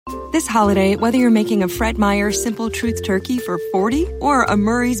This holiday, whether you're making a Fred Meyer Simple Truth Turkey for 40 or a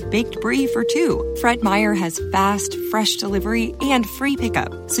Murray's Baked Brie for 2, Fred Meyer has fast, fresh delivery and free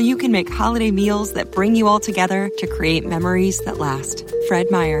pickup, so you can make holiday meals that bring you all together to create memories that last.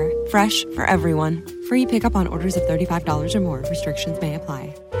 Fred Meyer, fresh for everyone. Free pickup on orders of $35 or more. Restrictions may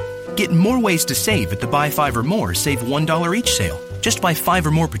apply. Get more ways to save at the Buy 5 or More Save $1 each sale. Just buy 5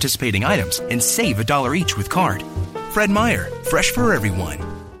 or more participating items and save $1 each with card. Fred Meyer, fresh for everyone.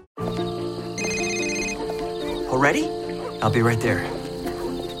 Ready? I'll be right there.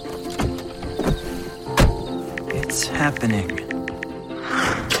 It's happening.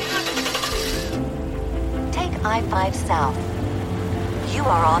 Take I-5 south. You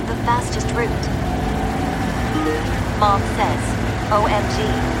are on the fastest route. Mom says, OMG,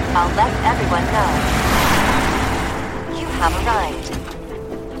 I'll let everyone know. You have arrived.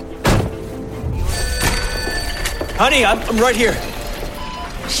 Honey, I'm right here.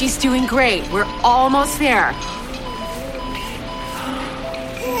 She's doing great. We're almost there.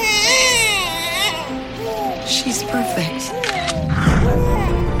 She's perfect.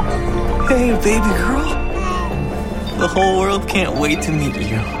 Hey, baby girl. The whole world can't wait to meet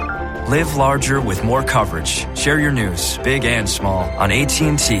you. Live larger with more coverage. Share your news, big and small, on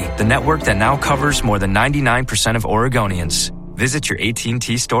AT&T, the network that now covers more than 99% of Oregonians. Visit your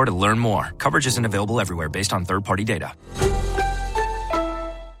AT&T store to learn more. Coverage isn't available everywhere based on third-party data.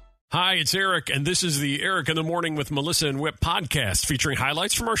 Hi, it's Eric, and this is the Eric in the Morning with Melissa and Whip podcast featuring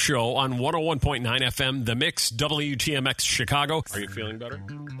highlights from our show on 101.9 FM, The Mix, WTMX Chicago. Are you feeling better?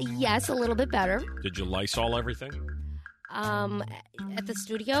 Yes, a little bit better. Did you Lysol everything? At the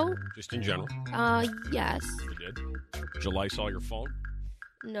studio? Just in general? Yes. You did? Did you Lysol your phone?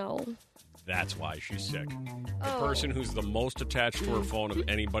 No. That's why she's sick. The person who's the most attached to her phone of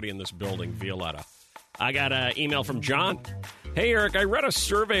anybody in this building, Violetta. I got an email from John. Hey, Eric, I read a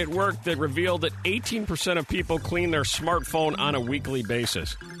survey at work that revealed that 18% of people clean their smartphone on a weekly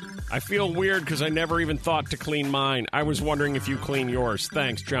basis. I feel weird because I never even thought to clean mine. I was wondering if you clean yours.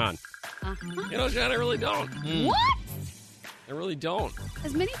 Thanks, John. You know, John, I really don't. What? I really don't.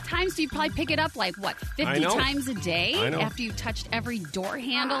 As many times do you probably pick it up, 50 times a day after you've touched every door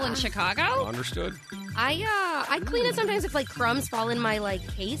handle in Chicago? Understood. I clean it sometimes if crumbs fall in my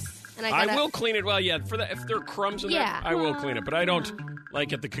case. And I will clean it. Well, yeah, for that, if there are crumbs in there, I will clean it. But I don't,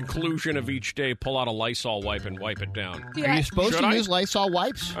 at the conclusion of each day, pull out a Lysol wipe and wipe it down. Are you supposed to use Lysol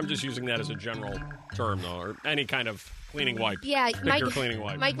wipes? I'm just using that as a general term, though, or any kind of cleaning wipe. Yeah, cleaning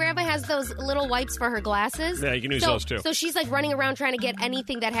wipe. My grandma has those little wipes for her glasses. Yeah, you can use those, too. So she's, running around trying to get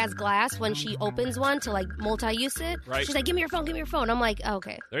anything that has glass when she opens one to, multi-use it. Right. She's like, give me your phone. I'm like, oh,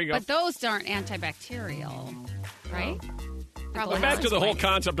 okay. There you go. But those aren't antibacterial, right? Probably back to the whole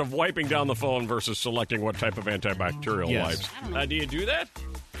concept of wiping down the phone versus selecting what type of antibacterial wipes. Do you do that?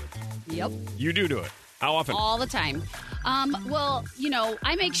 Yep. You do it. How often? All the time. Well,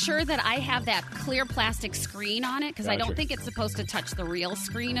 I make sure that I have that clear plastic screen on it because I don't think it's supposed to touch the real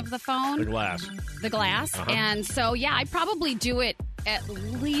screen of the phone. The glass. Uh-huh. And so, I probably do it at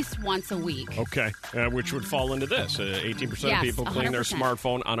least once a week. Okay, which would fall into this. 18% of people clean 100%. their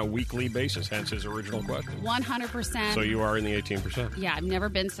smartphone on a weekly basis, hence his original question. 100%. So you are in the 18%. Yeah, I've never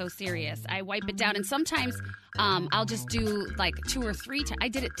been so serious. I wipe it down, and sometimes I'll just do 2 or 3 times. I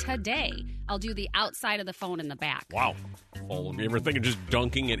did it today. I'll do the outside of the phone and the back. Wow. Well, you ever think of just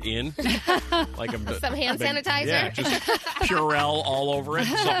dunking it in? Some hand sanitizer? Yeah, just Purell all over it,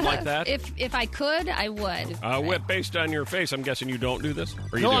 something like that. If I could, I would. Whip, based on your face, I'm guessing you don't do this?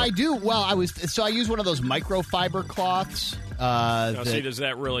 Or you No, do? I do. Well, I use one of those microfiber cloths. Does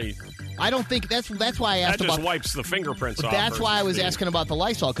that really... I don't think that's why I asked that about. That just wipes the fingerprints off. That's why I was asking about the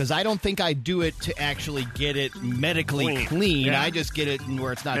Lysol, because I don't think I do it to actually get it medically clean. Yeah. I just get it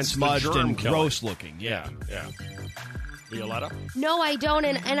where it's not smudged and gross looking. Yeah. Violetta? No, I don't.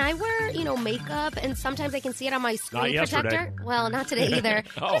 And I wear, makeup, and sometimes I can see it on my screen protector. Well, not today either.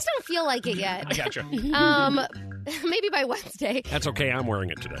 I just don't feel like it yet. I gotcha. Maybe by Wednesday. That's okay. I'm wearing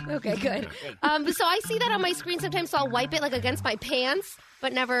it today. Okay, good. So I see that on my screen sometimes, so I'll wipe it against my pants,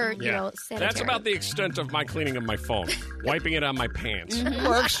 but never, sanitary. That's about the extent of my cleaning of my phone. Wiping it on my pants. It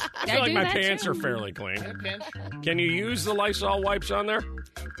works. I feel like my pants are fairly clean. Can you use the Lysol wipes on there?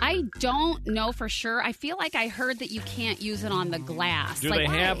 I don't know for sure. I feel like I heard that you can't use it on the glass. Do they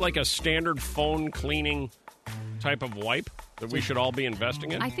have a standard phone cleaning type of wipe that we should all be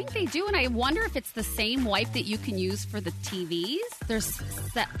investing in? I think they do, and I wonder if it's the same wipe that you can use for the TVs.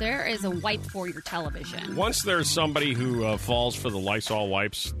 There is a wipe for your television. Once there's somebody who falls for the Lysol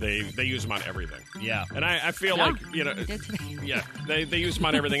wipes, they use them on everything. Yeah. And I feel they use them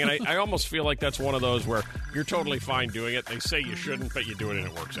on everything, and I almost feel like that's one of those where you're totally fine doing it. They say you shouldn't, but you do it and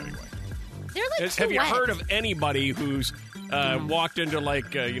it works anyway. They're like Have you heard of anybody who's walked into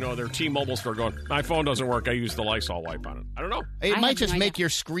their T-Mobile store going, my phone doesn't work, I use the Lysol wipe on it? I don't know. It might just make your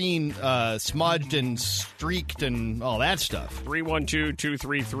screen smudged and streaked and all that stuff.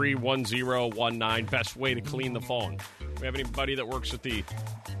 312-233-1019, best way to clean the phone. We have anybody that works at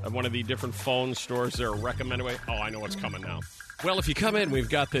one of the different phone stores that are recommended way? Oh, I know what's coming now. Well, if you come in, we've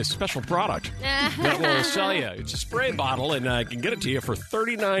got this special product that will sell you. It's a spray bottle, and I can get it to you for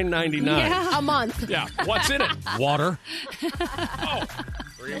 $39.99 a month. Yeah. What's in it? Water.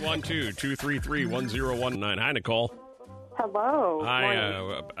 312-233-1019. Hi, Nicole. Hello.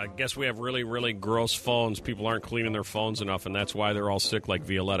 I guess we have really, really gross phones. People aren't cleaning their phones enough, and that's why they're all sick like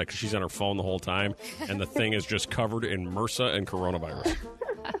Violetta, because she's on her phone the whole time, and the thing is just covered in MRSA and coronavirus.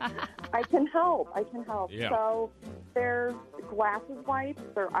 I can help. Yeah. So there's glasses wipes,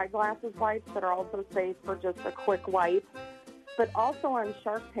 there are eyeglasses wipes that are also safe for just a quick wipe. But also on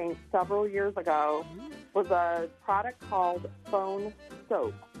Shark Tank several years ago was a product called Phone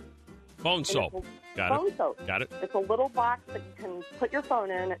Soap. Phone soap. Got Phone soap. Got it. It's a little box that you can put your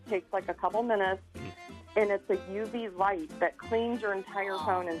phone in. It takes like a couple minutes. And it's a UV light that cleans your entire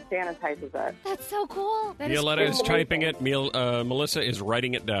phone and sanitizes it. That's so cool. Violetta is typing it. Melissa is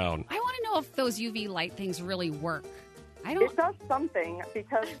writing it down. I want to know if those UV light things really work. It does something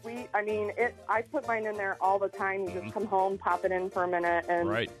because I put mine in there all the time. You just come home, pop it in for a minute,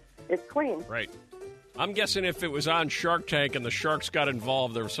 and it's clean. Right. I'm guessing if it was on Shark Tank and the sharks got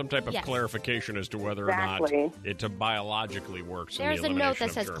involved, there was some type of clarification as to whether or not it biologically works. There's a note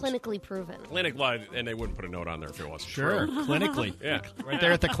that says clinically proven. And they wouldn't put a note on there if it wasn't true. Clinically. Yeah. Right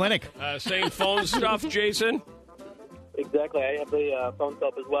there at the clinic. Same phone stuff, Jason? Exactly. I have the phone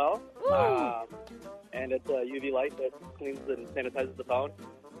soap as well. And it's a UV light that cleans and sanitizes the phone.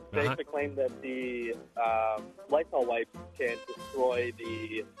 They actually claim that the Lysol wipes can destroy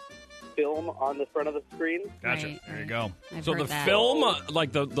the film on the front of the screen. Gotcha. Right. There you go. So the film,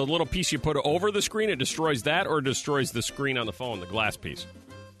 like the little piece you put over the screen, it destroys that or destroys the screen on the phone, the glass piece?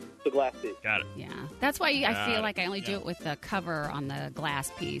 The glass piece. Got it. Yeah. That's why I feel like I only do it with the cover on the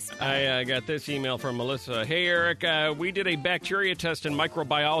glass piece. I got this email from Melissa. Hey, Eric, we did a bacteria test in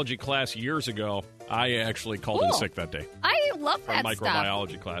microbiology class years ago. I actually called in sick that day. I love that stuff. From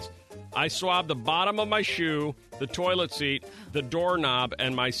microbiology class. I swabbed the bottom of my shoe, the toilet seat, the doorknob,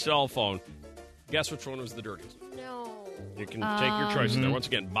 and my cell phone. Guess which one was the dirtiest? No. You can take your choices there. Once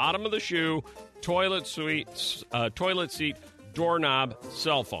again, bottom of the shoe, toilet seat, doorknob,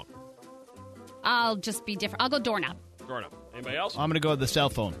 cell phone. I'll just be different. I'll go doorknob. Doorknob. Anybody else? I'm going to go with the cell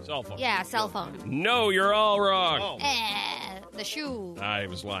phone. Cell phone. Yeah, cell phone. No, you're all wrong. The shoe. I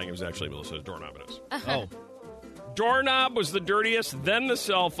was lying. It was actually Melissa's doorknob. It is. Oh. Doorknob was the dirtiest, then the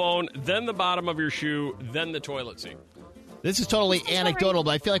cell phone, then the bottom of your shoe, then the toilet seat. This is totally anecdotal,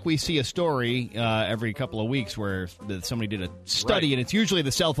 but I feel like we see a story every couple of weeks where somebody did a study, and it's usually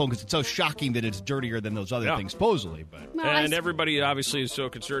the cell phone because it's so shocking that it's dirtier than those other things, supposedly. But and everybody obviously is so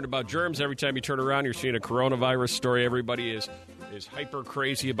concerned about germs. Every time you turn around, you're seeing a coronavirus story. Everybody is hyper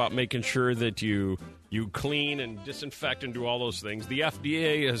crazy about making sure that you clean and disinfect and do all those things. The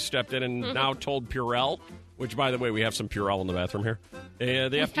FDA has stepped in and now told Purell, which, by the way, we have some Purell in the bathroom here.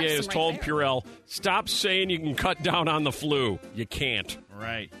 The FDA has told Purell, stop saying you can cut down on the flu. You can't.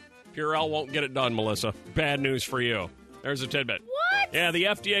 Right. Purell won't get it done, Melissa. Bad news for you. There's a tidbit. What? Yeah, the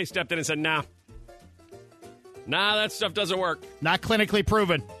FDA stepped in and said, nah, that stuff doesn't work. Not clinically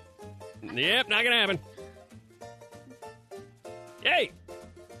proven. Yep, not going to happen. Yay!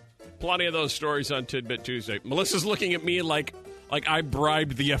 Plenty of those stories on Tidbit Tuesday. Melissa's looking at me like I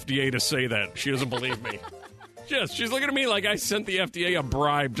bribed the FDA to say that. She doesn't believe me. Yes, she's looking at me like I sent the FDA a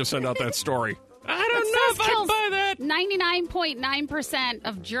bribe to send out that story. I don't know if I buy that. 99.9%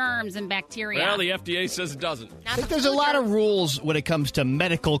 of germs and bacteria. Well, the FDA says it doesn't. I think there's a lot of rules when it comes to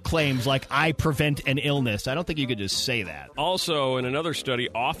medical claims like I prevent an illness. I don't think you could just say that. Also, in another study,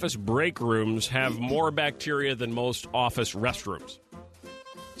 office break rooms have more bacteria than most office restrooms.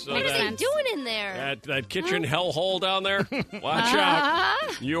 So what are they doing in there? That kitchen hellhole down there, watch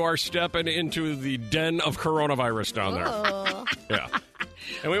out. You are stepping into the den of coronavirus down there. Yeah.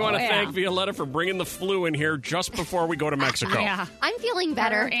 And we want to thank Violetta for bringing the flu in here just before we go to Mexico. Yeah. I'm feeling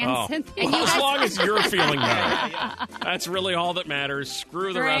better. And as long as you're feeling better. That's really all that matters.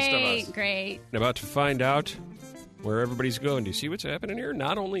 Screw the rest of us. Great. About to find out where everybody's going. Do you see what's happening here?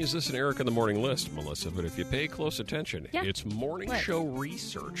 Not only is this an Eric in the Morning list, Melissa, but if you pay close attention, it's morning show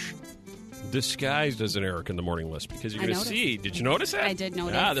research disguised as an Eric in the Morning list. Because you're going to see. Did you notice that? I did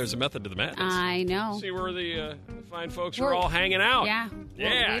notice. Ah, there's a method to the madness. I know. See where the fine folks are all hanging out. Yeah.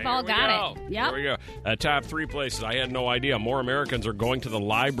 Yeah, we've all got it. Yep. Here we go. Top 3 places. I had no idea. More Americans are going to the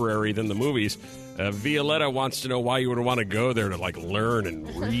library than the movies. Violetta wants to know why you would want to go there to, like, learn and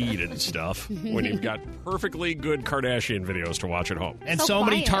read and stuff when you've got perfectly good Kardashian videos to watch at home. And so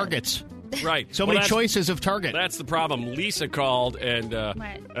many targets. Right. So many choices of Target. That's the problem. Lisa called and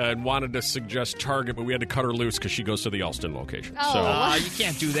wanted to suggest Target, but we had to cut her loose because she goes to the Alston location. Oh, you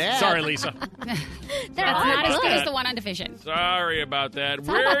can't do that. Sorry, Lisa. That's not as good as the one on Division. Sorry about that.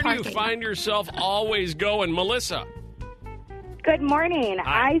 Where do you find yourself always going, Melissa? Good morning.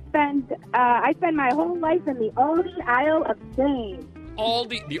 Hi. I spend my whole life in the Aldi aisle of shame.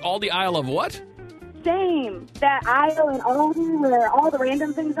 The Aldi aisle of what? Shame. That aisle in Aldi where all the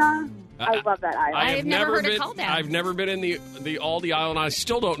random things are. I love that aisle. I've never heard it called that. I've never been in the Aldi aisle, and I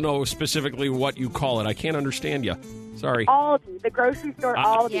still don't know specifically what you call it. I can't understand you. Sorry. Aldi, the grocery store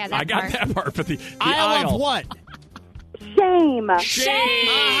Aldi. Yeah, I got that part, but the aisle of what? Shame. Shame.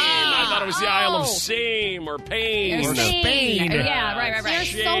 I thought it was the aisle of shame or pain. Or Spain. Yeah, right.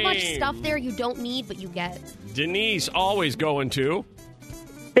 There's so much stuff there you don't need, but you get. Denise always going to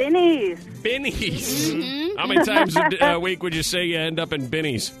Binny's. Mm-hmm. How many times a week would you say you end up in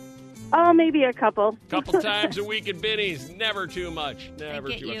Binny's? Oh, maybe a couple. Couple times a week at Binny's. Never too much. Never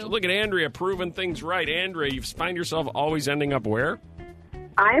too much. Look at Andrea proving things right. Andrea, you find yourself always ending up where?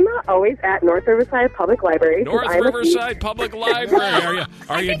 I'm always at North Riverside Public Library. North Riverside Public Library.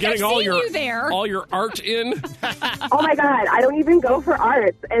 Are you getting all your art in? Oh my God, I don't even go for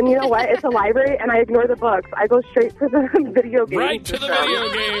art. And you know what? It's a library, and I ignore the books. I go straight for the video games. Right to the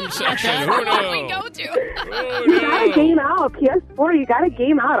video game section. Who knows? We go to. You gotta game out. PS4, you gotta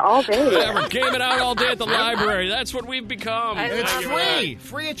game out all day. Yeah, we're gaming out all day at the library. That's what we've become. And it's free.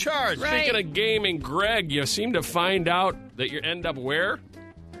 Free of charge. Speaking of gaming, Greg, you seem to find out that you end up where?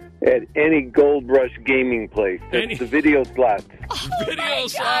 At any Gold Rush gaming place. That's the video slots. Video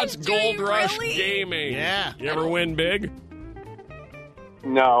slots, Gold Rush Gaming. Yeah. You ever win big?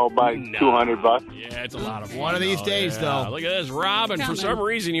 No, by $200. Yeah, it's a lot of fun. One of these days, though. Look at this. Robin, for some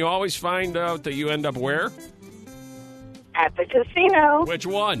reason, you always find out that you end up where? At the casino. Which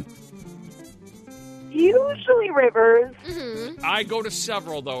one? Usually Rivers. Mm-hmm. I go to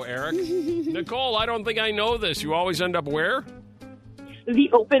several, though, Eric. Nicole, I don't think I know this. You always end up where?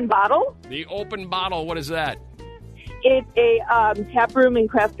 The Open Bottle. The Open Bottle. What is that? It's a tap room and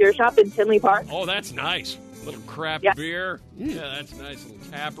craft beer shop in Tinley Park. Oh, that's nice. Little craft beer. Yeah, that's nice.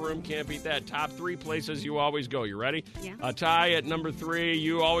 Little tap room. Can't beat that. Top 3 places you always go. You ready? Yeah. Ty at number 3.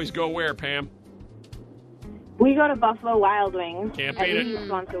 You always go where, Pam? We go to Buffalo Wild Wings. Can't beat it. At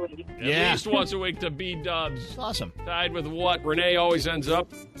least once a week. At least once a week to B-dubs. That's awesome. Tied with what? Renee always ends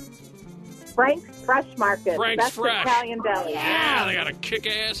up? Frank's Fresh Market. Frank's Best Fresh. Italian deli. Yeah, they got a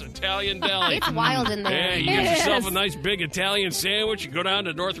kick-ass Italian deli. It's wild in there. Yeah, you get yourself a nice big Italian sandwich. You go down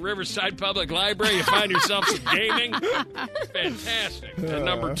to North Riverside Public Library. You find yourself some gaming. Fantastic. And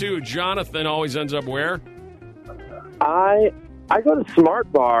number 2, Jonathan always ends up where? I go to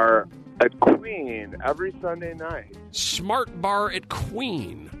Smart Bar at Queen every Sunday night. Smart Bar at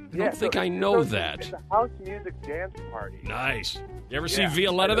Queen. I don't think I know that. It's a house music dance party. Nice. You ever see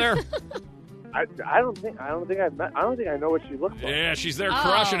Violetta there? I don't think I know what she looks like. Yeah, she's there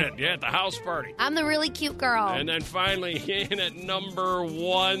crushing it. Yeah, at the house party. I'm the really cute girl. And then finally, in at number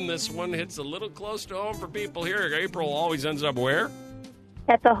 1, this one hits a little close to home for people here. April always ends up where?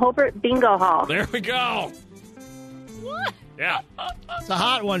 At the Hobart Bingo Hall. There we go. What? Yeah. It's a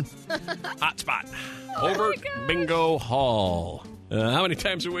hot one. Hot spot. Hobart Bingo Hall. How many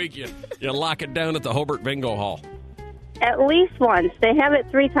times a week you lock it down at the Hobart Bingo Hall? At least once. They have it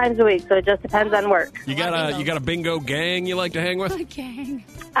 3 times a week, so it just depends on work. You got a bingo gang you like to hang with? A gang.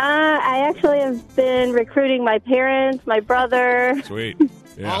 I actually have been recruiting my parents, my brother. Sweet.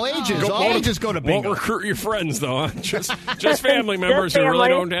 Yeah. All ages go to bingo. Won't recruit your friends, though. Huh? Just family members who really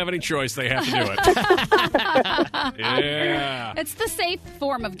don't have any choice. They have to do it. Yeah. It's the safe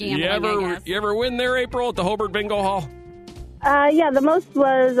form of gambling, You ever win there, April, at the Hobart Bingo Hall? Yeah, the most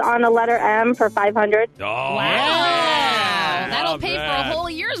was on a letter M for 500. Oh, wow. Yeah. That'll pay for a whole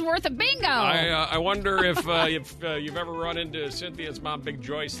year's worth of bingo. I wonder if you've ever run into Cynthia's mom, Big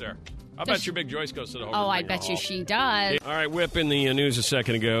Joyce, there. I bet you Big Joyce goes to the Hobart Bingo I bet Hall. you she does. All right, Whip in the news a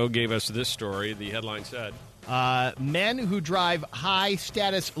second ago gave us this story. The headline said, men who drive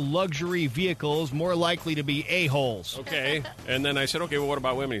high-status luxury vehicles more likely to be a-holes. Okay. And then I said, okay, well, what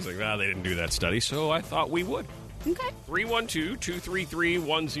about women? He's like, they didn't do that study, so I thought we would. Okay.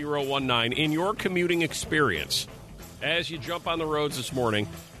 312-233-1019. In your commuting experience, as you jump on the roads this morning,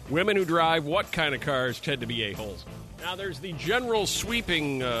 women who drive what kind of cars tend to be a-holes? Now, there's the general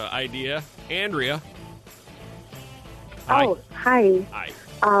sweeping idea. Andrea. Hi. Oh, hi. Hi.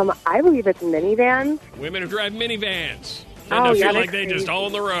 I believe it's minivans. Women who drive minivans. Oh, They yeah, feel like they're they just crazy.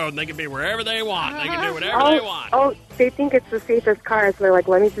 own the road. And they can be wherever they want. They can do whatever they want. Oh, they think it's the safest car, so they're like,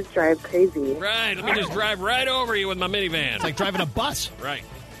 let me just drive crazy. Right. Let me just drive right over you with my minivan. It's like driving a bus. Right.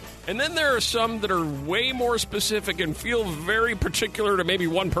 And then there are some that are way more specific and feel very particular to maybe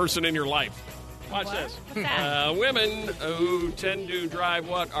one person in your life. Watch this. Women who tend to drive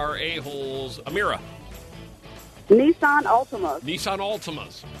what are a-holes. Amira. Nissan Altimas. Nissan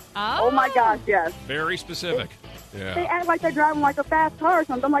Altimas. Oh my gosh, yes. Very specific. They Yeah. act like they're driving like a fast car or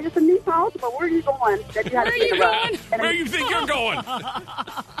something. I'm like, it's a Nissan Altima. Where are you going? That you had to think about. Where do you think you're going?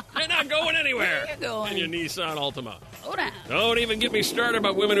 You're not going anywhere. Where are you going? In your Nissan Altima. Hold on. Don't even get me started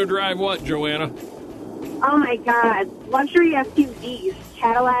about women who drive what, Joanna? Oh my God. Luxury SUVs,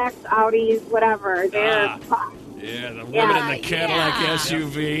 Cadillacs, Audis, whatever. They're Yeah, the woman Yeah, in the Cadillac yeah.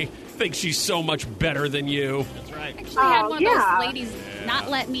 SUV thinks she's so much better than you. That's right. Actually, I had one of yeah. those ladies not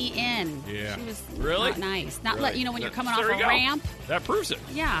let me in. Yeah. She was Really? not nice. Not Right. let you know when you're coming There off you a go. ramp. That proves it.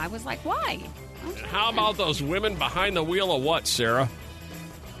 Yeah, I was like, why? And how about those women behind the wheel of what, Sarah?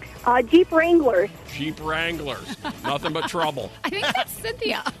 Jeep Wranglers. Jeep Wranglers. Nothing but trouble. I think that's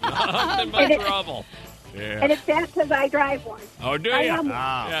Cynthia. Nothing but trouble. And Yeah. it's sad because I drive one. Oh, do I you? am one.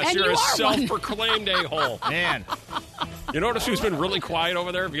 Yes, And you're you a are one. self-proclaimed a-hole. Man. You notice who's been really quiet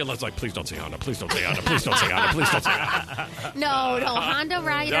over there? Viola's like, please don't say Honda, please don't say Honda, please don't say Honda, please don't say Honda. No, Honda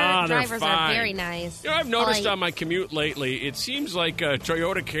rider No, they're drivers fine. are very nice. You know, I've noticed Like- on my commute lately, it seems like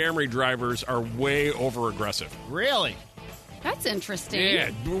Toyota Camry drivers are way over-aggressive. Really? That's interesting.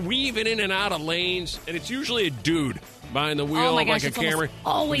 Yeah, weaving in and out of lanes, and it's usually a dude behind the wheel Oh my of gosh, like a it's almost Camry.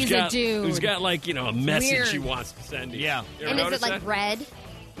 always who's got, a dude. Who's got like, a message Weird. he wants to send you. Yeah. You ever And is notice it like that? red?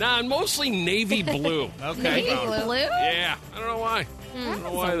 Nah, and mostly navy blue. Okay. Navy blue? Yeah, I don't know why. I don't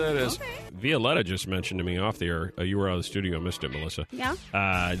know why that is. Violetta just mentioned to me off the air. You were out of the studio. I missed it, Melissa. Yeah.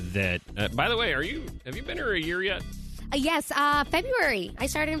 By the way, have you been here a year yet? Yes, February. I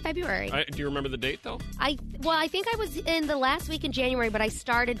started in February. Do you remember the date though? I think I was in the last week in January, but I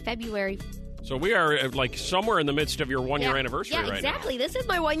started February. So we are like somewhere in the midst of your 1 year anniversary Yeah, right exactly. This is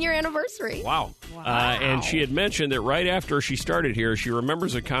my 1 year anniversary. now. Wow. And she had mentioned that right after she started here, she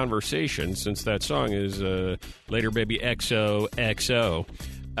remembers a conversation, since that song is Later Baby XOXO,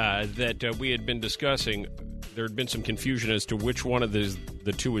 that we had been discussing. There had been some confusion as to which one of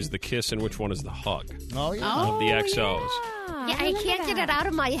the two is the kiss and which one is the hug. Oh, yeah. Of the XOs. Yeah, I can't get it out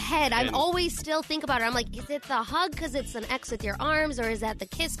of my head. I And- always still think about it. I'm like, is it the hug because it's an X with your arms, or is that the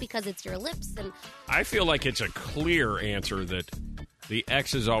kiss because it's your lips? And I feel like it's a clear answer that the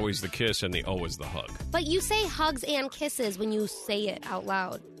X is always the kiss and the O is the hug. but you say hugs and kisses when you say it out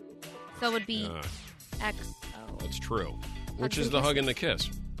loud, so it would be X. That's true. Which Hugs is and the hug and the kiss?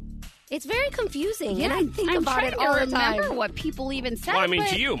 It's very confusing, Yeah, and I think I'm about trying it to all the time. remember what people even said. Well, I mean, but-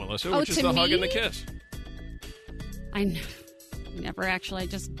 to you, Melissa, Oh, which is to the hug me? and the kiss? Never actually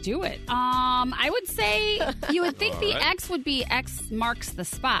just do it. I would say you would think the All right. X would be X marks the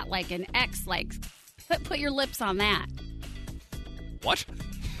spot, like an X, like put your lips on that. What?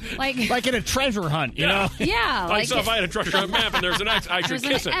 Like Like in a treasure hunt, you know? Yeah, Like, so if I had a treasure hunt map and there's an X, I should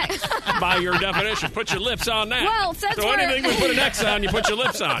There's kiss an it. X. By your definition, put your lips on that. Well, since so we're- anything we put an X on, you put your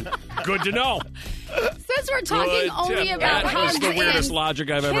lips on. Good to know. Since we're talking Good only tip. about That was hugs the weirdest and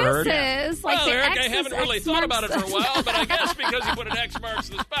logic I've ever heard. kisses, like well, the Eric, X I is haven't really X thought about marks it for a while, but I guess because you put an X marks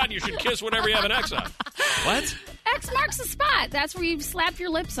the spot, you should kiss whatever you have an X on. What? X marks the spot. That's where you slap your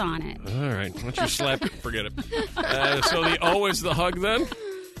lips on it. All right. Once you slap it, forget it. So the O is the hug then?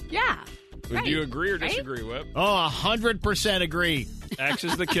 Yeah. Would you agree or disagree, Whip? Oh, 100% agree. X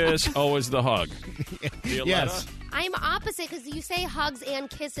is the kiss, O is the hug. Violetta? Yes. I'm opposite because you say hugs and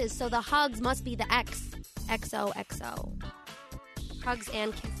kisses, so the hugs must be the X. XOXO. Hugs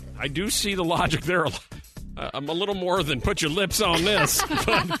and kisses. I do see the logic there. I'm a little more than put your lips on this.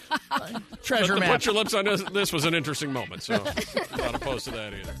 But, Treasure but the map. put your lips on this was an interesting moment, so I'm not opposed to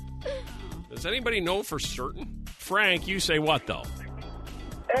that either. Does anybody know for certain? Frank, you say what, though?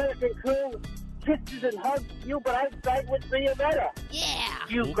 Eric and crew kisses and hugs you, but I side with Violetta. Yeah.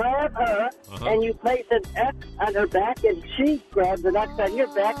 You grab her and you place an X on her back, and she grabs an X on your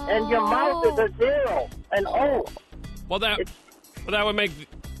back, and your mouth is a zero, an O. Well, that would make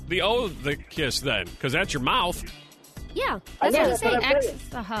the O the kiss then, because that's your mouth. Yeah, I that's know, what you that's say. what I'm X saying. is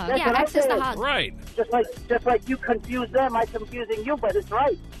the hug. That's Yeah, what I'm X is the saying. hug. Right. Just like you confuse them, I'm confusing you, but it's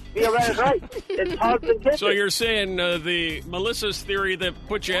right. Violetta's right. It's hugs and kisses. So you're saying the Melissa's theory that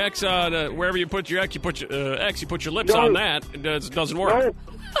put your X on wherever you put your X, you put your X, you put your lips No. on that. It doesn't work. No.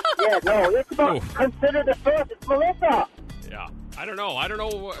 Yeah, no. It's about consider the first. It's Melissa. Yeah. I don't know. Come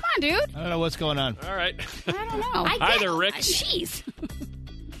on, dude. I don't know what's going on. All right. I don't know. Hi there, Rick. Jeez.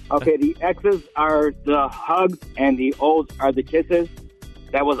 Okay, the X's are the hugs and the O's are the kisses.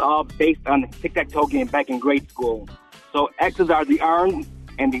 That was all based on the tic-tac-toe game back in grade school. So X's are the arms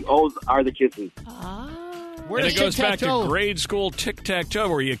and the O's are the kisses. And it goes back to grade school tic-tac-toe.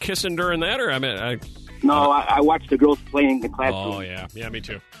 Were you kissing during that? Or No, I watched the girls playing in the classroom. Oh, yeah. Yeah, me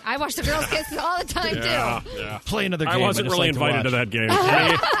too. I watch the girls kiss all the time, too. Yeah. Play another game. I wasn't really invited to that game.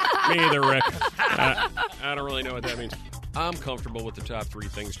 Me either, Rick. I don't really know what that means. I'm comfortable with the top 3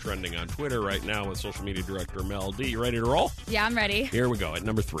 things trending on Twitter right now with social media director Mel D. You ready to roll? Yeah, I'm ready. Here we go at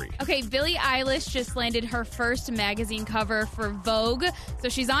number 3. Okay, Billie Eilish just landed her first magazine cover for Vogue. So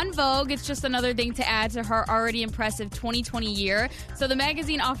she's on Vogue. It's just another thing to add to her already impressive 2020 year. So the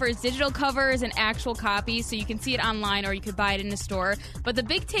magazine offers digital covers and actual copies, so you can see it online or you could buy it in the store. But the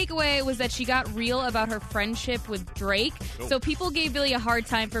big takeaway was that she got real about her friendship with Drake. So people gave Billie a hard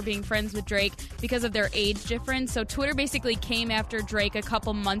time for being friends with Drake because of their age difference. So Twitter basically came after Drake a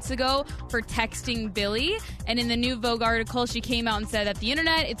couple months ago for texting Billie. And in the new Vogue article, she came out and said that the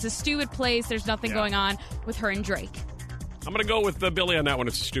internet, it's a stupid place. There's nothing going on with her and Drake. I'm going to go with Billie on that one.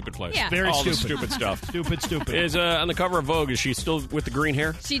 It's a stupid place. Yeah. Very All stupid. the stupid stuff. Stupid. Is on the cover of Vogue, is she still with the green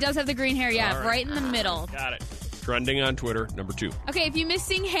hair? She does have the green hair, yeah, right in the middle. Got it. Trending on Twitter, number 2. Okay, if you missed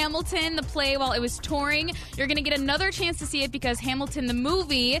seeing Hamilton, the play, while it was touring, you're going to get another chance to see it because Hamilton, the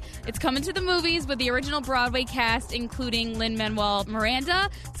movie, it's coming to the movies with the original Broadway cast, including Lin-Manuel Miranda.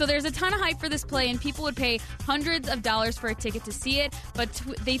 So there's a ton of hype for this play, and people would pay hundreds of dollars for a ticket to see it. But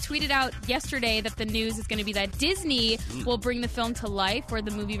they tweeted out yesterday that the news is going to be that Disney will bring the film to life, where the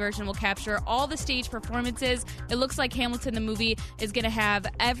movie version will capture all the stage performances. It looks like Hamilton, the movie, is going to have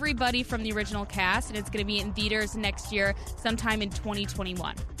everybody from the original cast, and it's going to be in theaters next year, sometime in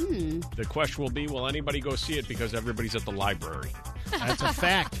 2021. The question will be, will anybody go see it because everybody's at the library? That's a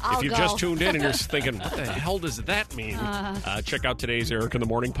fact. If you just tuned in and you're thinking, what the hell does that mean? Check out today's Eric in the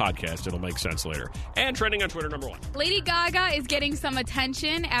Morning podcast. It'll make sense later. And trending on Twitter, number 1. Lady Gaga is getting some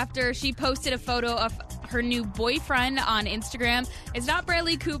attention after she posted a photo of her new boyfriend on Instagram. It's not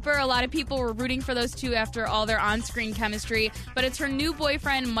Bradley Cooper. A lot of people were rooting for those two after all their on-screen chemistry, but it's her new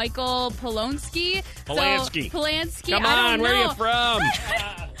boyfriend, Michael Polanski. Polanski. Come on, where are you from?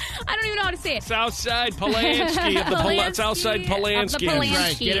 I don't even know how to say it. Southside Polanski of the Southside Polanski.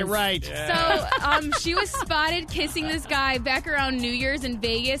 Right, get it right. Yeah. So she was spotted kissing this guy back around New Year's in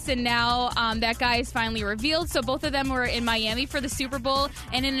Vegas, and now that guy is finally revealed. So both of them were in Miami for the Super Bowl,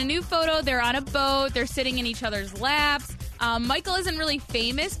 and in a new photo, they're on a boat. They're sitting in each other's laps. Michael isn't really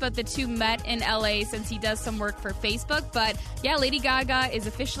famous, but the two met in L.A. since he does some work for Facebook. But, yeah, Lady Gaga is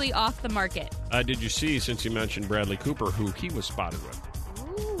officially off the market. Did you see, since you mentioned Bradley Cooper, who he was spotted with?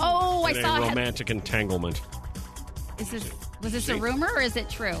 Oh, I saw a romantic entanglement. Was this a rumor or is it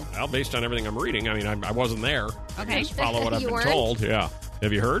true? Well, based on everything I'm reading, I mean, I wasn't there. Okay. I just follow what I've been told. Yeah.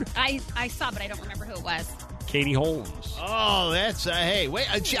 Have you heard? I saw, but I don't remember who it was. Katie Holmes. Oh, that's hey. Wait,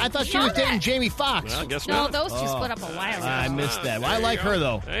 I thought she was dating Jamie Foxx. Well, I guess no, not. those two split up a while ago. I missed that. Well, I like her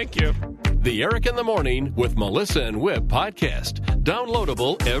though. Thank you. The Eric in the Morning with Melissa and Whip podcast.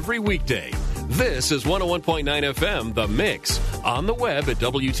 Downloadable every weekday. This is 101.9 FM, The Mix, on the web at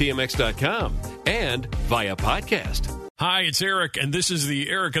WTMX.com and via podcast. Hi, it's Eric, and this is the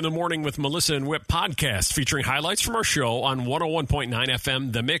Eric in the Morning with Melissa and Whip podcast featuring highlights from our show on 101.9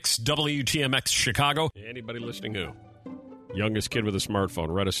 FM, The Mix, WTMX Chicago. Anybody listening who? Youngest kid with a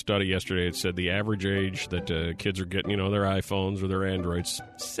smartphone. Read a study yesterday. It said the average age that kids are getting, their iPhones or their Androids,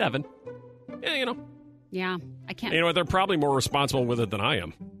 7. Yeah, Yeah, I can't. You know what? They're probably more responsible with it than I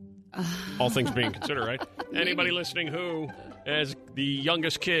am. All things being considered, right? Anybody listening who has the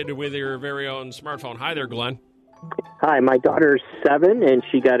youngest kid with your very own smartphone? Hi there, Glenn. Hi, my daughter's 7, and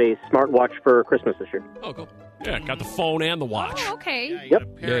she got a smartwatch for Christmas this year. Oh, cool. Yeah, got the phone and the watch. Oh, okay.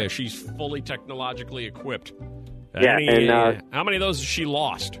 Yep. Yeah, she's fully technologically equipped. Yeah, and how many of those has she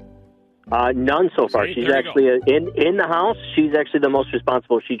lost? None so far. See, she's actually in the house. She's actually the most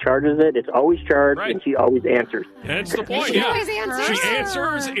responsible. She charges it. It's always charged, and she always answers. That's the point. She always answers. She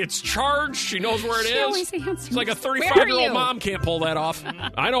answers. It's charged. She knows where it is. She always answers. It's like a 35-year-old mom can't pull that off.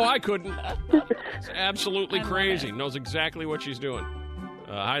 I know I couldn't. It's absolutely crazy. Knows exactly what she's doing.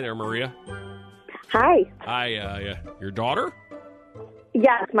 Hi there, Maria. Hi. Hi, your daughter?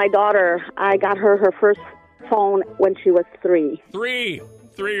 Yes, my daughter. I got her first phone when she was 3. 3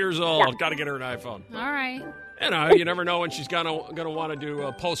 years old. Yeah. Got to get her an iPhone. All right. You never know when she's gonna want to do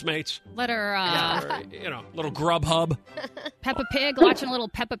Postmates. Let her, little Grubhub. Peppa Pig, watching a little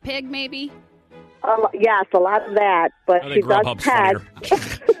Peppa Pig, maybe. Yes, a lot of that, but she does text.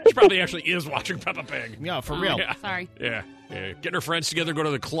 She probably actually is watching Peppa Pig. Yeah, for real. Yeah. Sorry. Yeah. Getting her friends together, go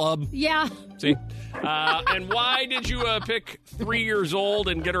to the club. Yeah. See? And why did you pick 3 years old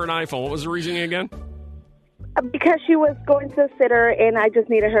and get her an iPhone? What was the reasoning again? Because she was going to a sitter, and I just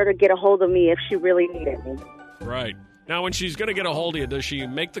needed her to get a hold of me if she really needed me. Right. Now, when she's going to get a hold of you, does she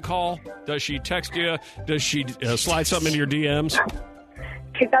make the call? Does she text you? Does she slide something into your DMs?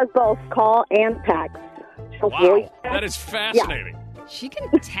 She does both call and text. She'll voice text. That is fascinating. Yeah. She can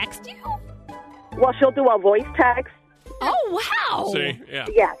text you? Well, she'll do a voice text. Oh, wow. See? Yeah.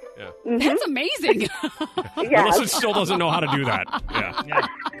 Yes. Yeah. Mm-hmm. That's amazing. Yes. Melissa still doesn't know how to do that. Yeah.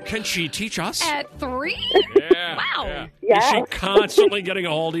 Can she teach us? At 3? Yeah. Wow. Yeah. Yes. Is she constantly getting a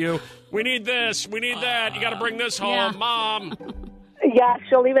hold of you? We need this. We need that. You got to bring this home, Mom. Yeah,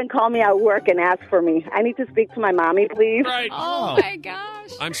 she'll even call me at work and ask for me. I need to speak to my mommy, please. Right. Oh, my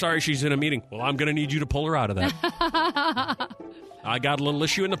gosh. I'm sorry she's in a meeting. Well, I'm going to need you to pull her out of that. I got a little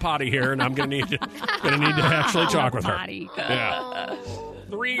issue in the potty here, and I'm going to need to actually talk with her. Potty. Yeah.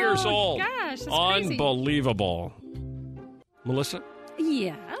 3 years old. Gosh, that's crazy. Unbelievable. Melissa,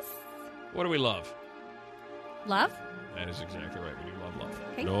 Yes. what do we love? Love? That is exactly right. We do love.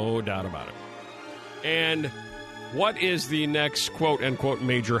 Okay. No doubt about it. And what is the next quote-unquote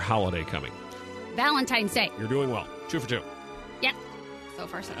major holiday coming? Valentine's Day. You're doing well. 2 for 2. Yeah. So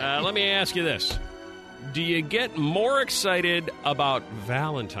far, so good. Let me ask you this. Do you get more excited about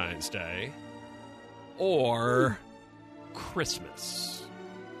Valentine's Day or Christmas?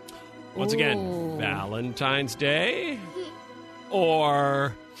 Once again, Valentine's Day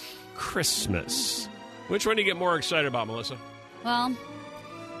or Christmas? Which one do you get more excited about, Melissa? Well,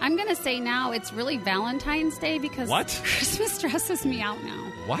 I'm going to say now it's really Valentine's Day because Christmas stresses me out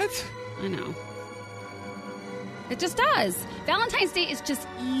now. What? I know. It just does. Valentine's Day is just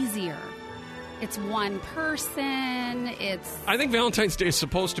easier. It's one person. I think Valentine's Day is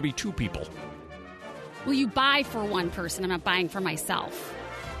supposed to be 2 people. Well, you buy for one person. I'm not buying for myself.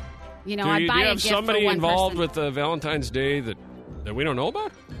 You know, Do you a have gift somebody for one involved person. with Valentine's Day that we don't know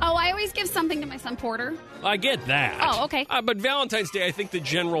about? Oh, I always give something to my son Porter. I get that. Oh, okay. But Valentine's Day, I think the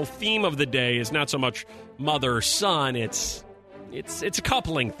general theme of the day is not so much mother-son. It's a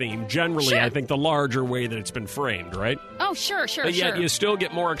coupling theme, generally, Sure. I think, the larger way that it's been framed, right? Oh, sure. But yet you still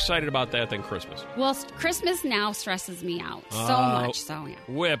get more excited about that than Christmas. Well, Christmas now stresses me out so much. So, yeah.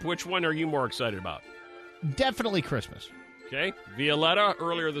 Whip, which one are you more excited about? Definitely Christmas. Okay. Violetta,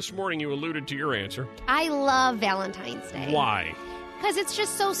 earlier this morning you alluded to your answer. I love Valentine's Day. Why? Because it's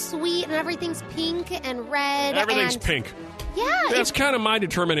just so sweet and everything's pink and red. Everything's and pink. Yeah. That's kind of my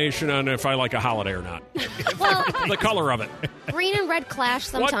determination on if I like a holiday or not. Well, the color of it. green and red clash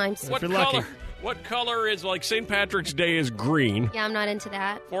sometimes. What color is like St. Patrick's Day is green? Yeah, I'm not into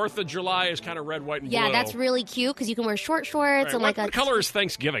that. 4th of July is kind of red, white, and blue. Yeah, that's really cute because you can wear short shorts Right, and what color is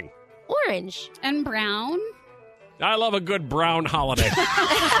Thanksgiving? Orange. And brown. I love a good brown holiday.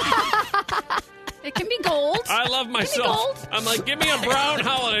 It can be gold. I love myself. I'm like, give me a brown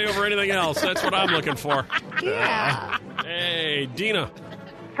holiday over anything else. That's what I'm looking for. Yeah. Hey, Dina.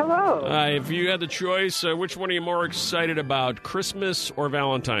 Hello. If you had the choice, which one are you more excited about, Christmas or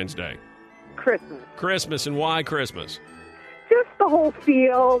Valentine's Day? Christmas. Christmas, and why Christmas? Just the whole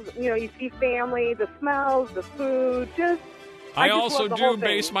feel. You know, you see family, the smells, the food, I just also love the whole do thing.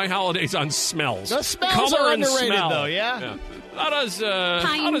 base my holidays on smells. The smells Color are and underrated, smell. though, yeah? How does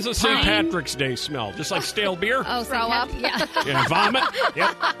a St. Patrick's Day smell? Just like stale beer? Oh, Throw up. Yeah. Yeah, vomit?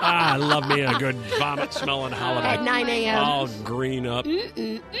 Yep. I love me a good vomit smelling holiday. At 9 a.m. All green up.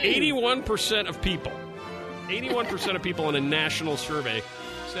 81% of people in a national survey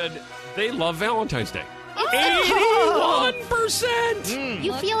said they love Valentine's Day. 81%!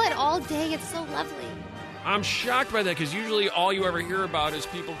 You feel it all day. It's so lovely. I'm shocked by that because usually all you ever hear about is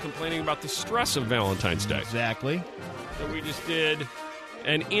people complaining about the stress of Valentine's Day. Exactly. So we just did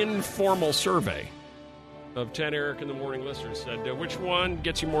an informal survey of 10 Eric in the Morning listeners. Said, which one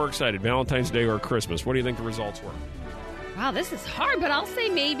gets you more excited, Valentine's Day or Christmas? What do you think the results were? Wow, this is hard, but I'll say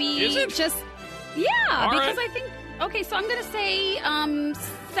maybe Is it? just, yeah, All because right. I think, okay, so I'm going to say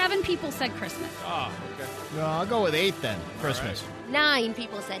 7 people said Christmas. Oh, okay. No, I'll go with 8 then. Christmas. 9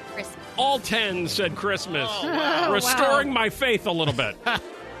 people said Christmas. All 10 said Christmas. wow. Restoring my faith a little bit.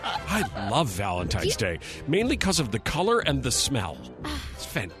 I love Valentine's Day, mainly because of the color and the smell. It's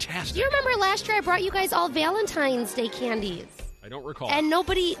fantastic. Do you remember last year I brought you guys all Valentine's Day candies? I don't recall. And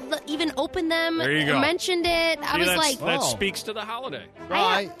nobody even opened them, There you go. mentioned it. I was like, that speaks to the holiday. Well,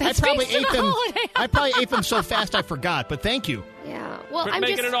 I probably ate them. I probably ate them so fast I forgot. But thank you. yeah. Well, Quit I'm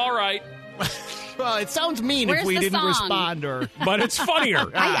making just it all right. Well, it sounds mean if we didn't respond. But it's funnier.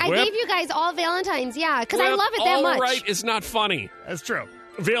 I gave you guys all Valentine's, because I love it that much. All right is not funny. That's true.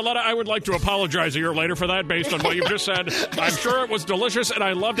 Violetta, I would like to apologize a year later for that based on what you've just said. I'm sure it was delicious, and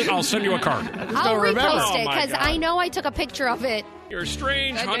I loved it. I'll send you a card. I'll repost it, because I know I took a picture of it. Your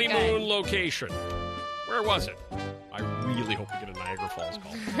strange honeymoon location. Where was it? I really hope we get a Niagara Falls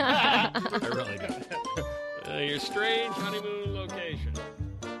call. I really do. Your strange honeymoon location.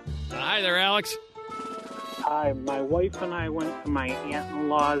 Hi there, Alex. Hi, my wife and I went to my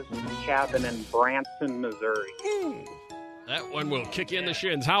aunt-in-law's cabin in Branson, Missouri. That one will kick you in the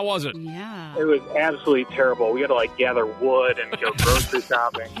shins. How was it? Yeah. It was absolutely terrible. We had to, gather wood and go grocery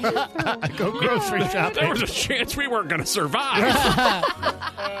shopping. Go grocery shopping. There was a chance we weren't going to survive.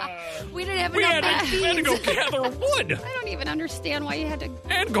 We didn't have enough we had to go gather wood. I don't even understand why you had to...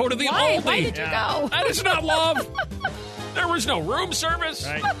 And go to the Aldi. Why did you go? That is not love. There was no room service.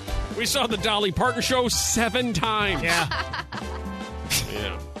 Right. We saw the Dolly Parton show 7 times. Yeah.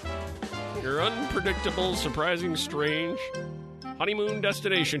 Yeah. Your unpredictable, surprising, strange honeymoon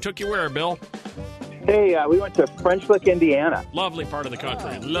destination took you where, Bill? Hey, we went to French Lick, Indiana. Lovely part of the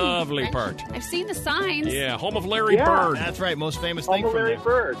country. Lovely part. I've seen the signs. Yeah, home of Larry Bird. That's right, most famous Home thing of from Larry there.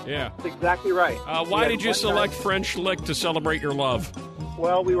 Bird. Yeah. That's exactly right. Why did you select French Lick to celebrate your love?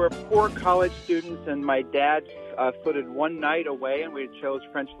 Well, we were poor college students, and my dad footed one night away, and we chose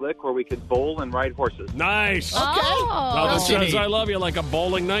French Lick where we could bowl and ride horses. Nice. Okay. Well, Oh. this says I love you like a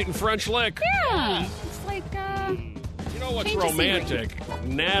bowling night in French Lick. Yeah. It's like, You know what's change of scenery. romantic?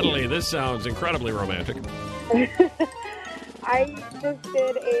 Natalie, this sounds incredibly romantic. I just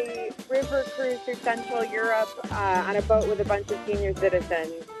did a river cruise through Central Europe on a boat with a bunch of senior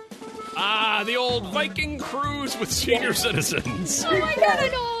citizens. Ah, the old Viking cruise with senior citizens. Oh, my God, I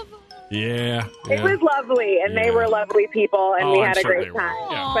know. Yeah. It was lovely, and they were lovely people, and Oh, we I'm had a sure great they were. time.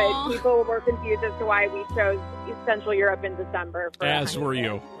 Yeah. But people were confused as to why we chose Central Europe in December. As were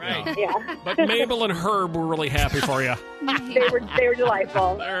you. Right. Yeah. But Mabel and Herb were really happy for you. They were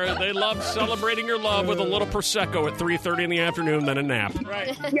delightful. They loved celebrating your love with a little Prosecco at 3:30 in the afternoon, then a nap.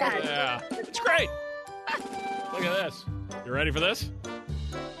 Right. Yes. Yeah. It's great. Look at this. You ready for this?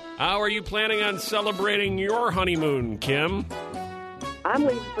 How are you planning on celebrating your honeymoon, Kim? I'm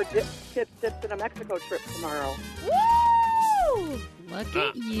leaving for Dips in a Mexico trip tomorrow. Woo! Look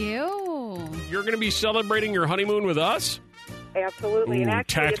at you. You're going to be celebrating your honeymoon with us? Absolutely. Ooh, And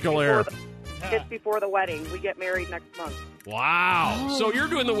actually, tactical air. It's before the wedding. We get married next month. Wow. Oh. So you're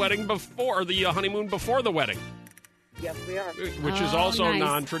doing the wedding before, the honeymoon before the wedding, Yes, we are. which is also nice.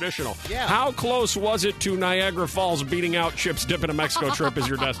 non-traditional. Yeah. How close was it to Niagara Falls beating out Chip's Dip in a Mexico trip as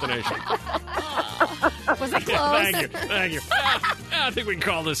your destination? Was it close? Thank you. Thank you. I think we can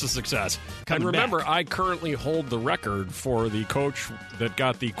call this a success. And remember, I currently hold the record for the coach that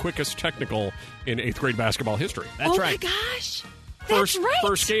got the quickest technical in 8th grade basketball history. That's Oh, right. my gosh. First, That's right.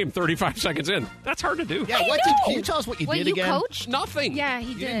 first game, 35 seconds in. That's hard to do. Yeah, can you tell us what you Wait, did you again? coached? Nothing. Yeah,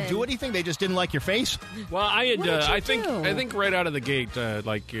 he You did. didn't do anything? They just didn't like your face? Well, I had. What did you I think. do? I think right out of the gate,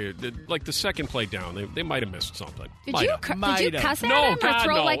 like the second play down, they might have missed something. Did Might you, have. did you cuss at No, him or God,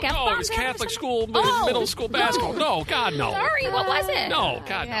 throw no. like No, F-bombs it was at him or Catholic something? school, Oh, middle school basketball. No, God, no. Sorry, what was it? No,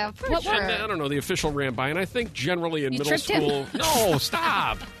 God, no. Yeah, for What sure. And, I don't know. The official ran by, and I think generally in You middle tripped him? school. No,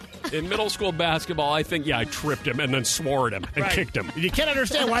 stop. In middle school basketball, I think I tripped him and then swore at him and kicked him. You can't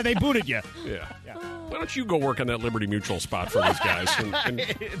understand why they booted you. Yeah. Why don't you go work on that Liberty Mutual spot for these guys and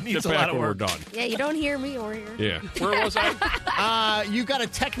It get needs a lot back of when we're work. done? Yeah, you don't hear me or hear. Yeah. Where was I? You got a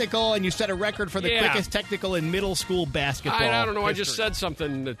technical, and you set a record for the Yeah. quickest technical in middle school basketball. I don't know. I just history. said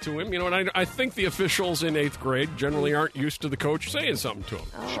something to him, and I think the officials in 8th grade generally aren't used to the coach saying something to them.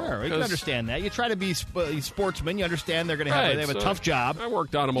 Sure, we can 'Cause- understand that. You try to be sportsmen. You understand they're going to have Right, they have a so tough job. I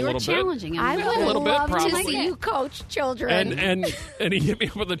worked on him a You were little bit. challenging him. I a would little bit, love to probably. see you coach children. And he hit me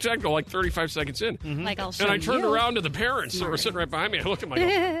up with a technical like 35 seconds in. Like, I'll show And I turned you. around to the parents that were sitting right behind me. I looked at them, I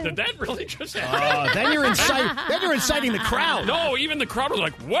go, did that really just happen? Then you're inciting the crowd. No, even the crowd was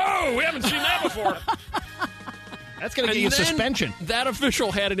like, whoa, we haven't seen that before. That's going to get you And then suspension. That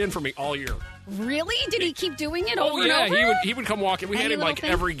official had it in for me all year. Really? Did he keep doing it Oh, over yeah, and over? he would come walking. We had Any him like little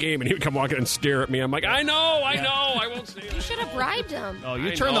thing? every game, and he would come walking and stare at me. I'm like, I know, I won't say You that. should have bribed him. Oh,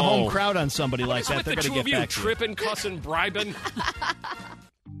 you I turn the know. home crowd on somebody like What's that, with they're the going two to of get you back to you. tripping, cussing, bribing?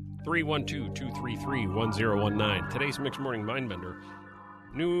 312-233-1019. Today's Mixed Morning Mindbender.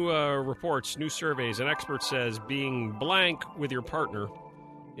 New reports, new surveys, an expert says being blank with your partner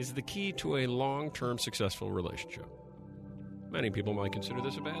is the key to a long-term successful relationship. Many people might consider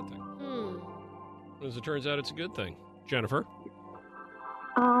this a bad thing. As it turns out, it's a good thing. Jennifer?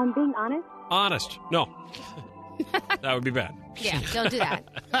 Being honest. Honest. No. That would be bad. Yeah, don't do that.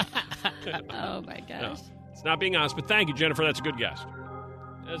 Oh, my gosh. No, it's not being honest, but thank you, Jennifer. That's a good guess.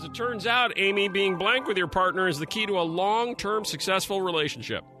 As it turns out, Amy, being blank with your partner is the key to a long-term successful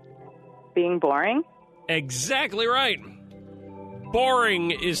relationship. Being boring? Exactly right.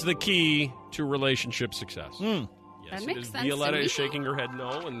 Boring is the key to relationship success. Yes, That makes sense. Violetta is shaking her head no,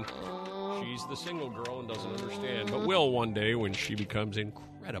 and she's the single girl and doesn't understand, but will one day when she becomes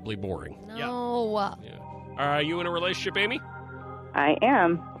incredibly boring. No. Yeah. Are you in a relationship, Amy? I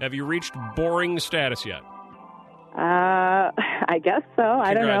am. Have you reached boring status yet? I guess so.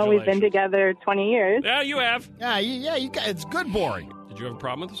 I don't know. We've been together 20 years. Yeah, you have. Yeah, you got, it's good boring. Did you have a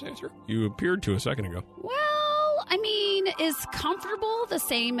problem with this answer? You appeared to a second ago. Well, I mean, is comfortable the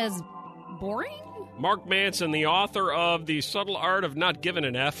same as boring? Mark Manson, the author of The Subtle Art of Not Giving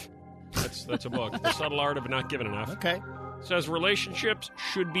an F. That's a book. The Subtle Art of Not Giving an F. Okay. Says relationships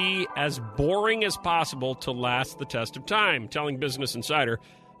should be as boring as possible to last the test of time, telling Business Insider.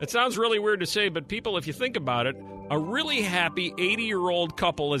 It sounds really weird to say, but people, if you think about it, a really happy 80-year-old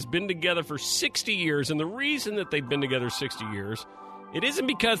couple has been together for 60 years, and the reason that they've been together 60 years, it isn't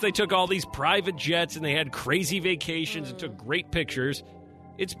because they took all these private jets and they had crazy vacations and took great pictures.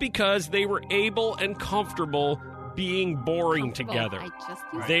 It's because they were able and comfortable being boring together.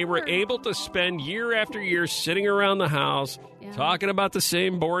 They were able to spend year after year sitting around the house, talking about the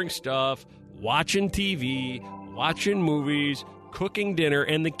same boring stuff, watching TV, watching movies, cooking dinner,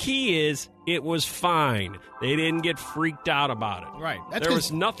 and the key is it was fine. They didn't get freaked out about it. Right. There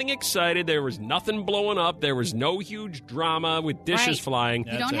was nothing excited. There was nothing blowing up. There was no huge drama with dishes flying.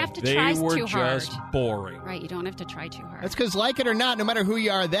 You don't have to try too hard. They were just boring. Right, you don't have to try too hard. That's because, like it or not, no matter who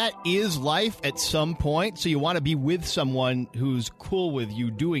you are, that is life at some point. So you want to be with someone who's cool with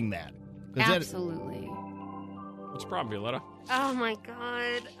you doing that. Absolutely. What's the problem, Violetta? Oh, my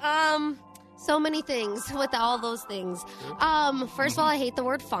God. So many things with all those things. First of all, I hate the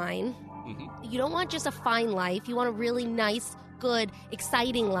word fine. You don't want just a fine life. You want a really nice, good,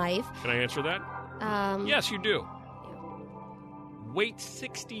 exciting life. Can I answer that? Yes, you do. Wait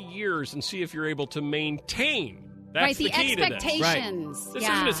 60 years and see if you're able to maintain. That's the key expectations. To this.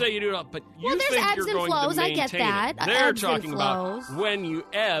 This isn't to say you do it, but you there's think ebbs you're and going flows. to I maintain get that. it. They're Ebbs and talking about flows. when you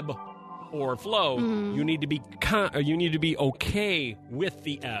ebb or flow, you need to be okay with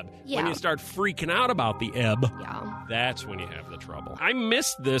the ebb. Yeah. When you start freaking out about the ebb, that's when you have the trouble. I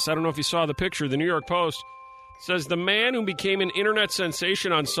missed this. I don't know if you saw the picture. The New York Post says the man who became an internet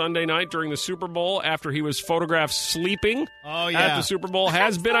sensation on Sunday night during the Super Bowl after he was photographed sleeping at the Super Bowl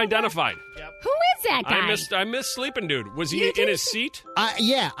has been identified. Who is that guy? I missed sleeping, dude. Was he in his seat?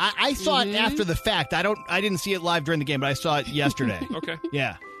 Yeah, I saw it after the fact. I didn't see it live during the game, but I saw it yesterday. Okay.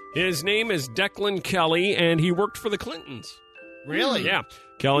 Yeah. His name is Declan Kelly, and he worked for the Clintons. Really? Yeah.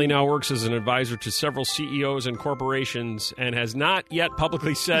 Kelly now works as an advisor to several CEOs and corporations and has not yet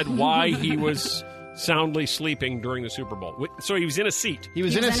publicly said why he was soundly sleeping during the Super Bowl. So he was in a seat. He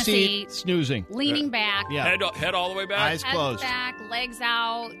was in a seat, snoozing. Leaning back. Yeah. Head all the way back. Eyes Head closed. back, legs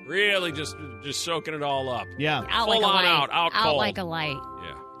out. Really just soaking it all up. Yeah. Out Full like a on light. out cold. like a light.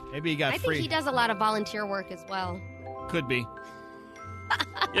 Yeah. Maybe he got I free. think he does a lot of volunteer work as well. Could be.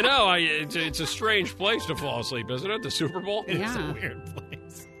 You know, it's a strange place to fall asleep, isn't it? The Super Bowl? It's a weird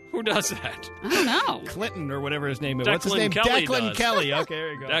place. Who does that? I don't know. Clinton or whatever his name is. Declan What's his name? Kelly Declan does. Kelly. Okay,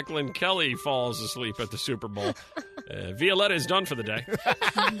 there you go. Declan Kelly falls asleep at the Super Bowl. Violetta is done for the day.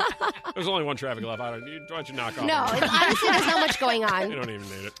 There's only one traffic light. Why don't you knock off? No, honestly, there's not much going on. You don't even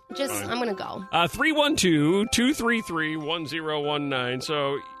need it. I'm going to go. 312-233-1019.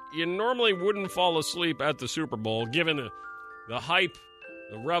 So you normally wouldn't fall asleep at the Super Bowl, given the hype,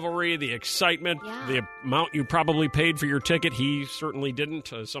 the revelry, the excitement, the amount you probably paid for your ticket. He certainly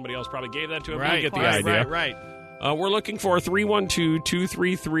didn't. Somebody else probably gave that to him. Right, You get the idea. Right. We're looking for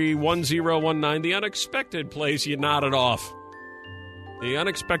 312-233-1019. The unexpected place you nodded off. The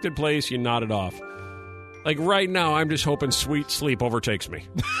unexpected place you nodded off. Like right now, I'm just hoping sweet sleep overtakes me.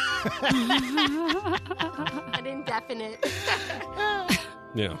 An indefinite.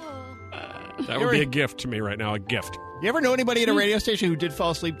 Yeah. That would be a gift to me right now, a gift. You ever know anybody at a radio station who did fall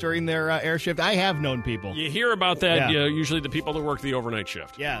asleep during their air shift? I have known people. You hear about that, usually the people that work the overnight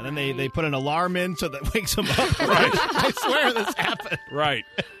shift. Yeah, then they put an alarm in so that wakes them up. Right. I swear this happened. Right.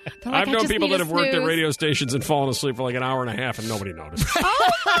 Like, I've known people that have worked at snooze. radio stations and fallen asleep for like an hour and a half and nobody noticed.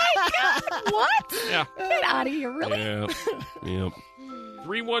 Oh, my God. What? Yeah. Get out of here, really? Yeah. Yep.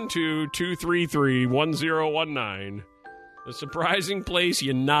 312-233-1019. The surprising place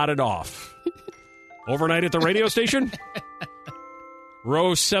you nodded off. Overnight at the radio station?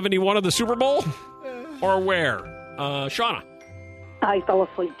 Row 71 of the Super Bowl? Or where? Shauna. I fell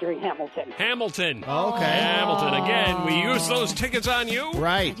asleep during Hamilton. Hamilton. Okay. Hamilton. Again, we use those tickets on you.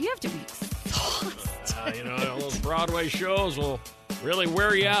 Right. You have to be exhausted. Those Broadway shows will really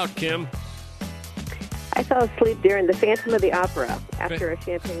wear you out, Kim. I fell asleep during the Phantom of the Opera after a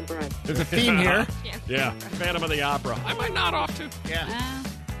champagne brunch. There's a theme here. Yeah, Phantom of the Opera. I might nod off, too. Yeah.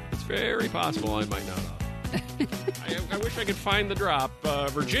 It's very possible I might nod off. I wish I could find the drop.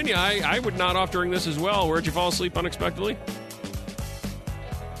 Virginia, I would nod off during this as well. Where'd you fall asleep unexpectedly?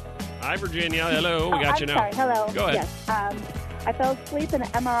 Hi, Virginia. Hello. We got you now. Sorry. Hello. Go ahead. Yes. I fell asleep in an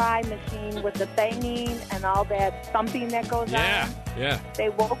MRI machine with the banging and all that thumping that goes on. Yeah. They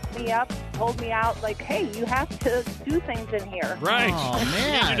woke me up, told me out, like, hey, you have to do things in here. Right. Oh,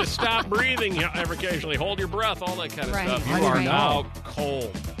 man. You need to stop breathing occasionally. Hold your breath, all that kind of Right. stuff. You I are didn't now know.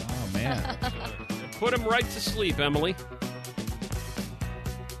 cold. Oh, man. Put him right to sleep, Emily.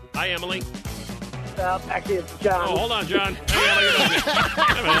 Hi, Emily. Actually, it's John. Oh, hold on, John. Hey, Emily.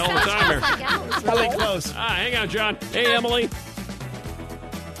 I'm a hell of a time here. Really close. Hang on, John. Hey, Emily.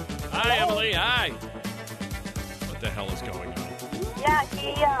 Hi, Emily. Hi. What the hell is going on? Yeah,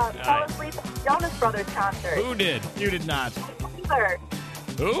 he fell asleep at the Jonas Brothers concert. Who did? You did not.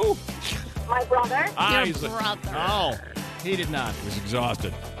 Who? My brother. Your brother. Oh, he did not. He was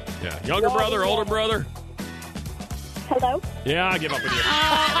exhausted. Yeah. Younger brother, older brother? Hello? Yeah, I'll give up with you. We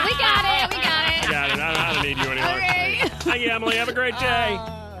got it. I got it. I don't need you anymore. Okay. Thank you, Emily. Have a great day.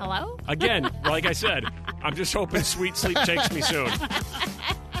 Hello? Again, like I said, I'm just hoping sweet sleep takes me soon.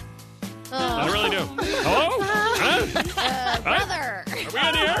 I really do. Hello? Huh? Brother. Are we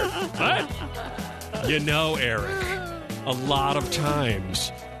in here? What? You know, Eric, a lot of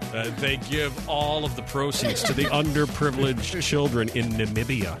times they give all of the proceeds to the underprivileged children in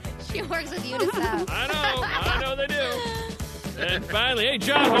Namibia. She works with UNICEF. I know they do. And finally, hey,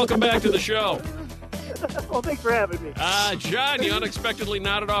 John, welcome back to the show. Well, thanks for having me. John, you unexpectedly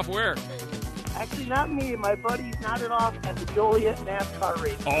nodded off where? Actually, not me. My buddies nodded off at the Joliet NASCAR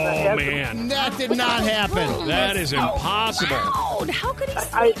race. Oh, man. That did not happen. That is impossible. Loud. How could he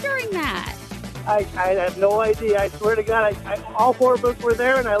sleep during that? I have no idea. I swear to God, all four of us were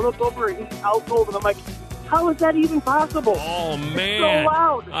there, and I look over and he's out cold, and I'm like, how is that even possible? Oh, man. It's so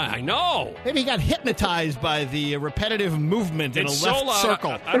loud. I know. Maybe he got hypnotized by the repetitive movement in It's a left so loud.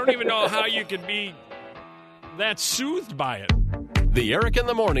 circle. I don't even know how you could be that soothed by it. The Eric in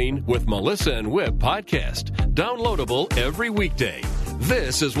the Morning with Melissa and Whip podcast. Downloadable every weekday.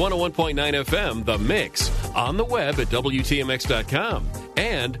 This is 101.9 FM, The Mix. On the web at WTMX.com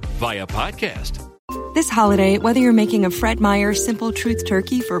and via podcast. This holiday, whether you're making a Fred Meyer Simple Truth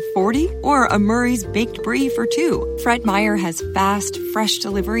Turkey for 40 or a Murray's Baked Brie for 2, Fred Meyer has fast, fresh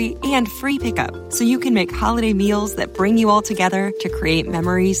delivery and free pickup, so you can make holiday meals that bring you all together to create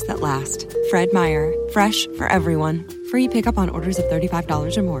memories that last. Fred Meyer, fresh for everyone. Free pickup on orders of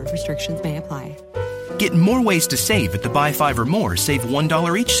 $35 or more. Restrictions may apply. Get more ways to save at the Buy 5 or More Save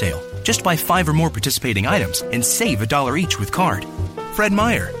 $1 each sale. Just buy 5 or more participating items and save $1 each with card. Fred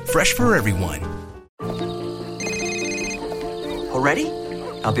Meyer, fresh for everyone. Already?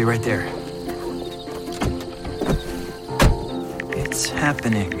 I'll be right there. It's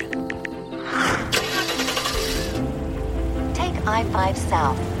happening. Take I-5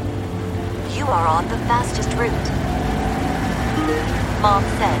 South. You are on the fastest route. Mom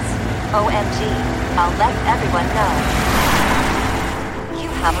says, OMG, I'll let everyone know. You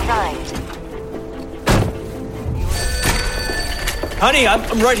have arrived. Honey, I'm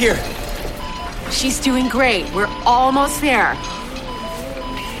right here. She's doing great. We're almost there.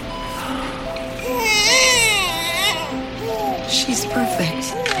 She's perfect.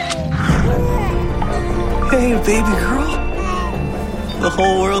 Hey, baby girl. The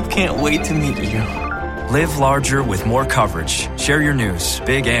whole world can't wait to meet you. Live larger with more coverage. Share your news,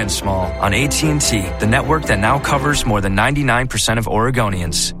 big and small, on AT&T, the network that now covers more than 99% of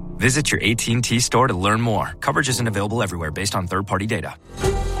Oregonians. Visit your AT&T store to learn more. Coverage isn't available everywhere based on third-party data.